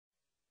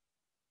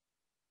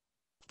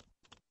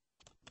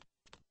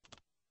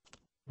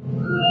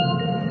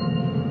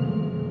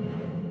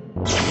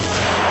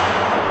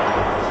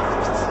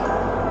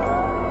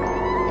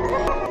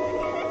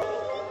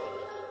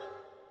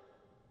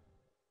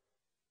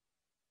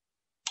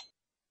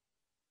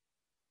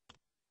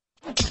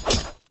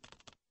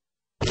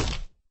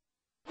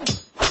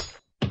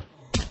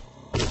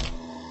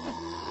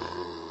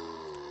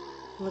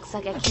Looks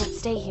like I can't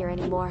stay here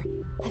anymore.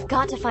 I've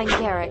got to find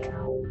Garrick.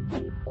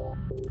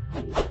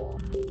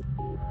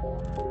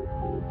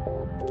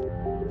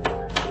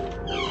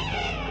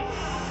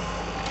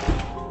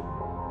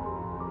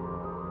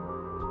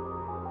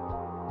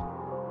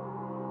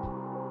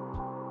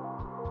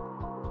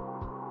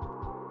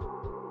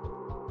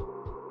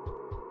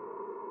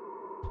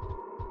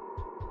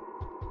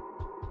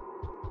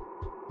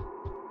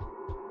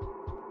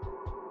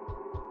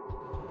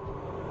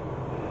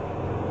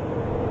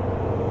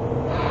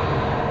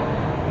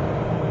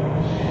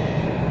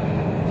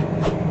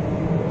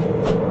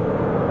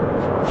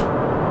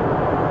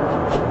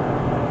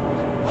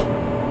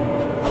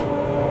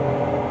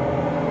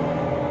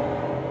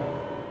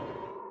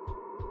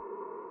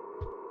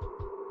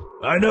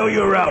 I know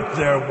you're out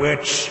there,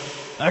 witch.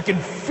 I can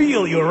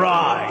feel your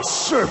eyes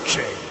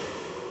searching.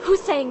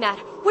 Who's saying that?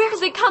 Where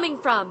is it coming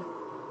from?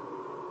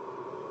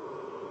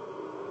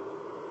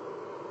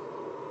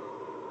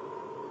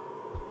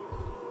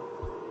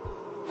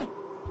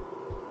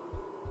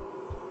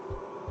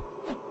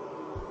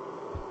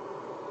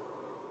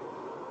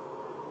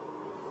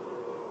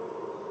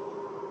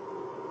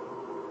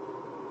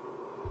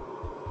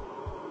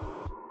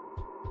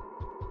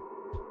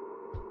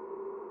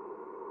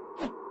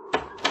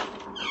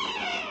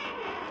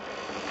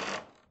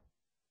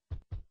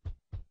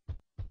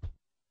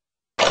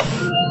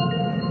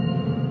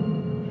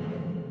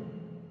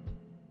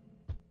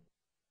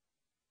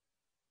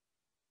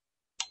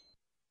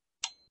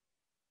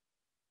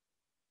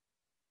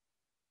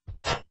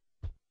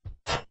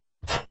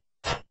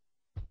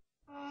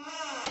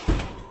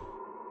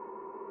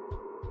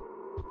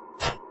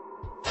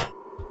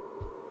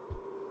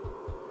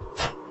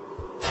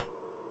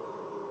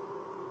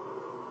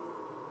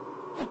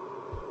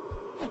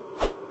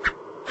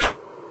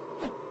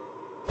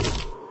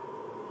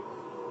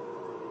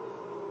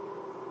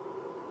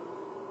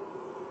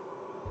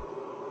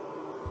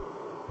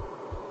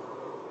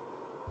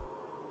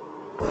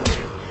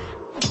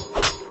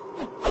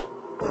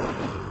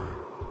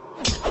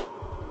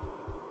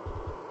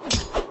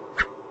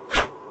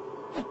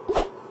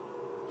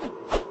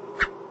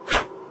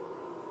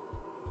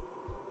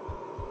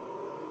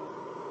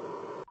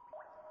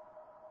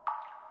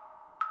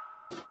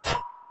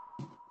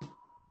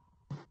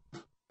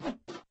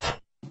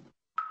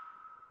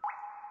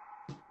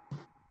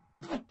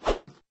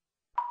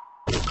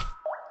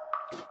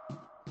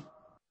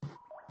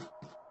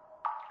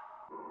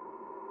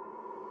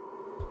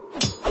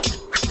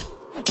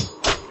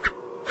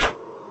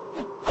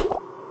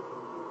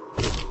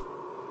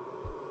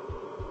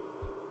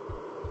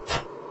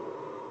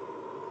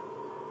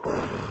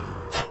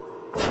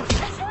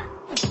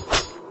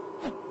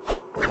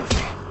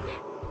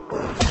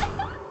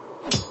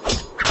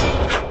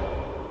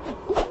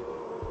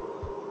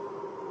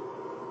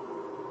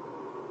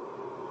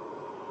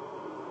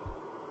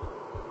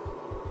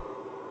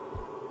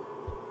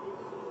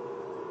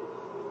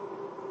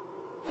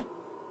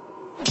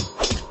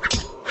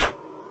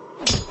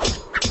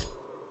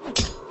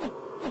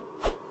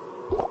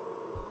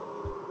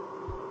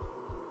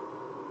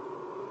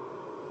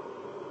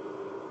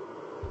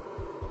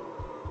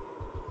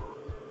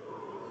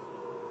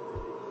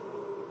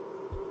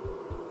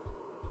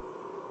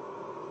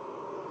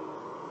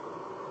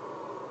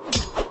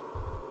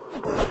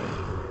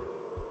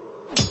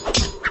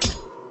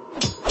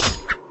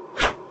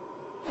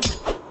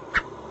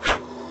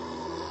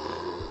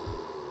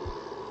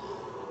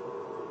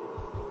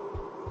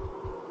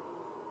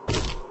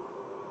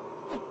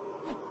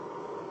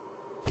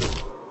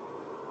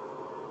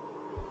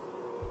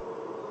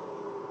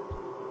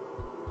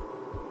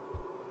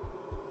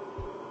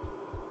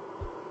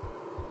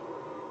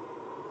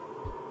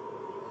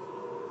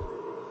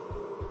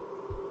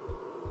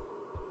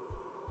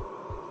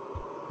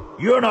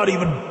 You're not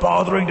even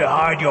bothering to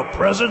hide your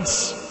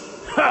presence?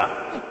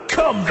 Ha!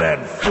 Come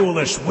then,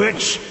 foolish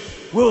witch!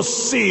 We'll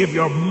see if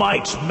your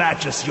might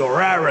matches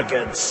your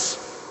arrogance!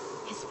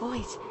 His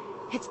voice,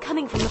 it's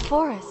coming from the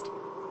forest.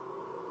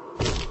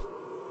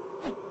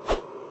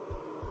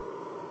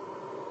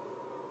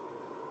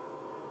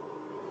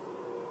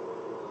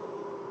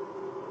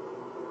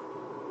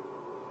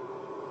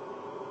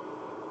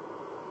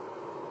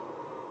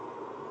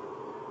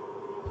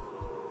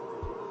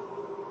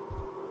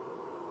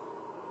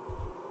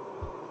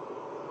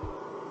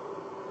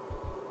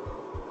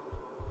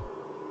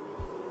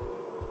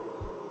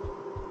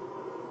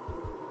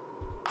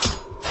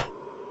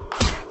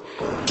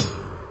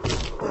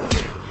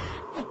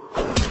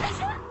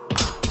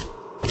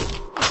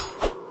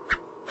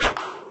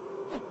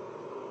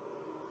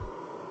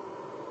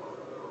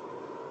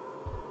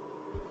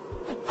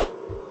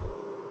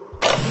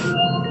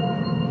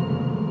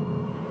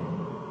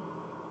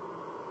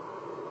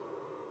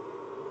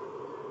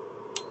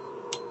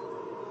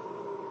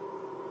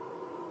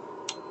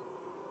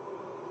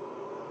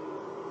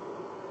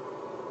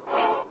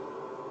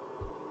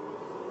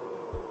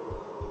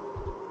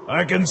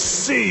 I can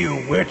see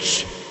you,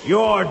 witch.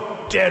 You're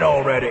dead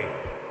already.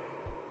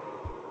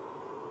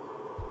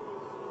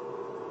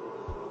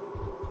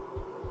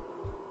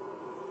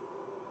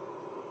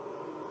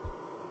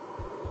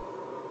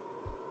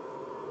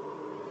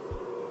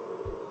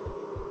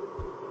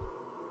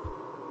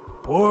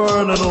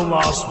 Poor little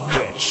lost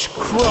witch,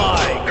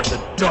 crying in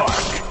the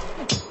dark.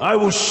 I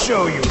will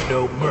show you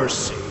no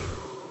mercy.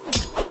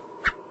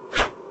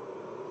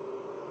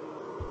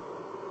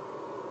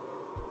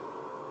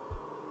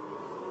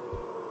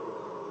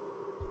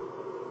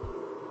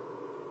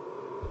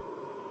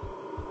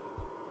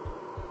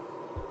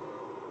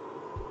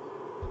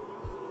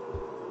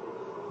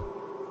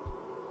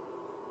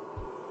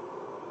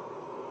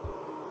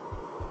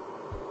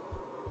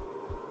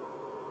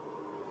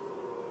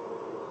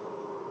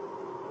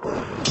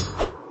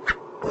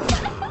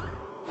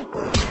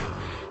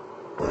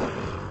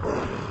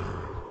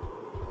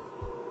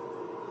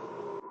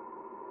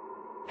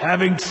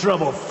 Having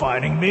trouble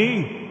finding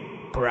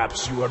me?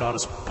 Perhaps you are not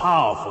as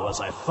powerful as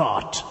I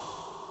thought.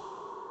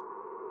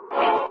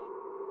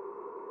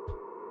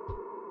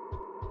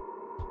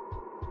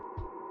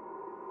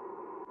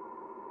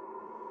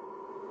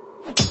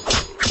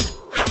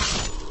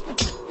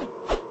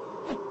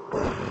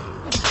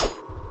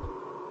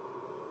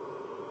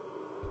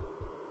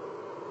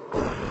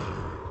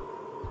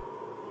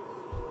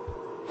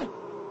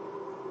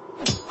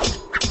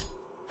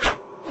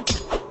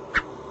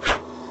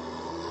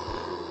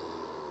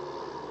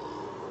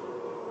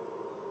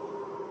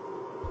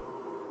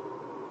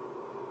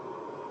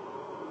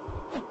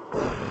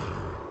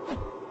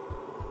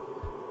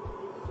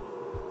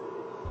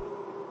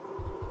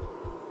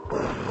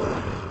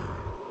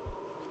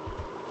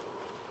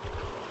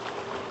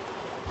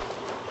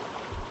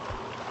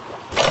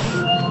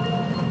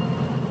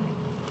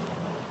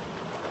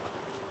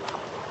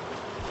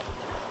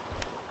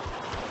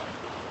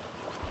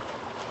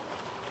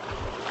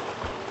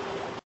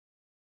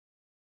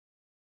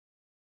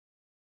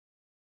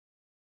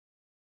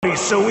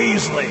 So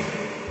easily.